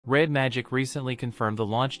RedMagic recently confirmed the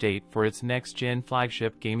launch date for its next-gen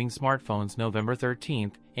flagship gaming smartphones November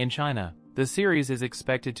 13th in China. The series is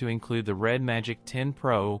expected to include the RedMagic 10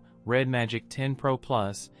 Pro, RedMagic 10 Pro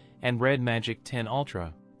Plus, and RedMagic 10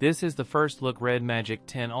 Ultra. This is the first look RedMagic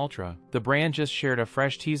 10 Ultra. The brand just shared a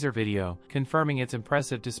fresh teaser video, confirming its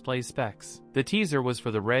impressive display specs. The teaser was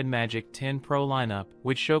for the RedMagic 10 Pro lineup,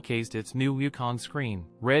 which showcased its new Wukong screen.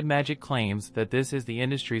 RedMagic claims that this is the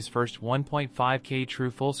industry's first 1.5K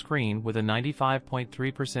true full screen with a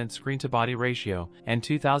 95.3% screen-to-body ratio and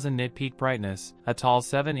 2000 nit peak brightness, a tall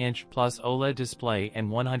 7-inch plus OLED display and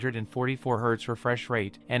 144Hz refresh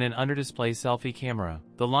rate, and an under-display selfie camera.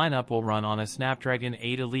 The lineup will run on a Snapdragon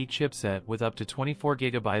 8 Elite chipset with up to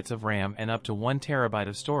 24GB of RAM and up to 1TB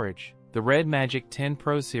of storage. The RedMagic 10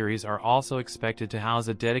 Pro series are also expected to house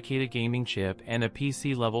a dedicated gaming chip and a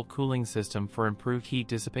PC-level cooling system for improved heat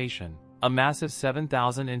dissipation. A massive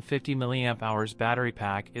 7050 mAh battery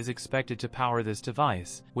pack is expected to power this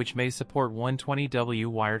device, which may support 120W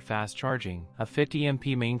wired fast charging, a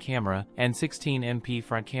 50MP main camera, and 16MP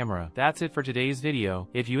front camera. That's it for today's video.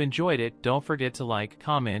 If you enjoyed it, don't forget to like,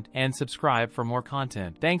 comment, and subscribe for more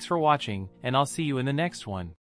content. Thanks for watching, and I'll see you in the next one.